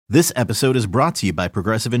This episode is brought to you by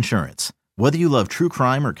Progressive Insurance. Whether you love true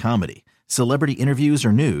crime or comedy, celebrity interviews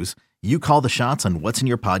or news, you call the shots on what's in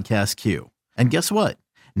your podcast queue. And guess what?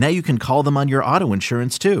 Now you can call them on your auto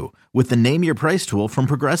insurance too with the Name Your Price tool from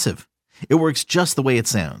Progressive. It works just the way it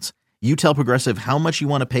sounds. You tell Progressive how much you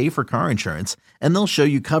want to pay for car insurance, and they'll show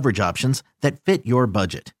you coverage options that fit your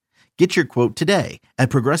budget. Get your quote today at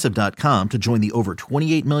Progressive.com to join the over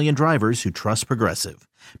 28 million drivers who trust Progressive.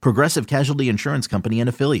 Progressive Casualty Insurance Company and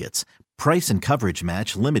Affiliates. Price and coverage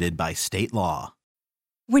match limited by state law.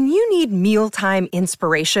 When you need mealtime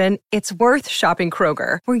inspiration, it's worth shopping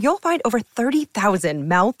Kroger, where you'll find over 30,000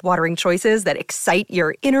 mouth-watering choices that excite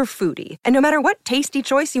your inner foodie. And no matter what tasty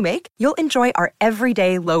choice you make, you'll enjoy our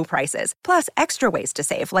everyday low prices, plus extra ways to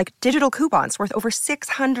save, like digital coupons worth over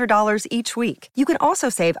 $600 each week. You can also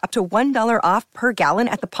save up to $1 off per gallon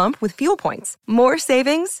at the pump with fuel points. More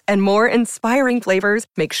savings and more inspiring flavors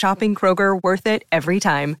make shopping Kroger worth it every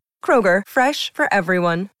time. Kroger, fresh for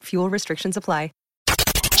everyone. Fuel restrictions apply.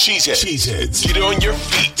 Cheeseheads. Get on your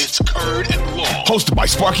feet. It's Curd and Long. Hosted by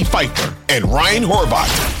Sparky Fifer and Ryan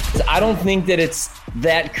Horvath. I don't think that it's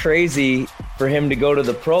that crazy for him to go to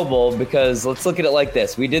the Pro Bowl, because let's look at it like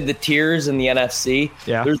this. We did the tiers in the NFC.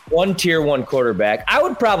 Yeah. There's one tier one quarterback. I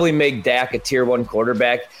would probably make Dak a tier one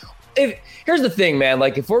quarterback. Here's the thing, man.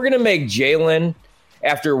 Like, if we're going to make Jalen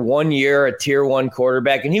after 1 year a tier one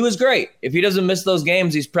quarterback, and he was great. If he doesn't miss those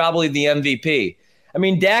games, he's probably the MVP. I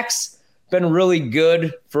mean, Dak's been really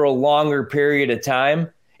good for a longer period of time.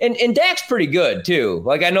 And Dak's pretty good, too.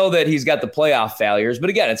 Like, I know that he's got the playoff failures, but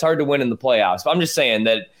again, it's hard to win in the playoffs. But I'm just saying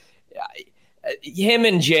that him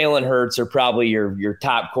and Jalen Hurts are probably your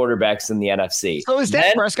top quarterbacks in the NFC. So is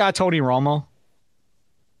Dak Prescott Tony Romo?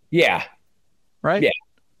 Yeah. Right?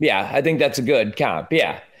 Yeah, I think that's a good comp.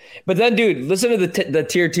 Yeah. But then, dude, listen to the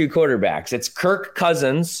tier two quarterbacks. It's Kirk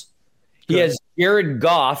Cousins. He has Jared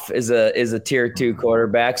Goff is a tier two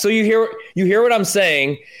quarterback. So you hear what I'm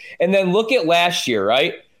saying, and then look at last year,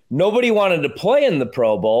 right? Nobody wanted to play in the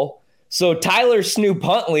Pro Bowl, so Tyler Snoop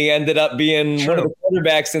Huntley ended up being one of the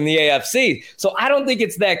quarterbacks in the AFC. So I don't think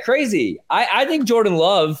it's that crazy. I think Jordan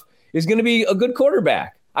Love is going to be a good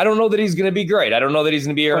quarterback. I don't know that he's going to be great. I don't know that he's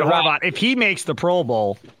going to be Aaron Rodgers. If he makes the Pro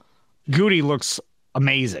Bowl, Goody looks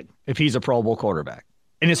amazing if he's a Pro Bowl quarterback.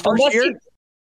 In his first year?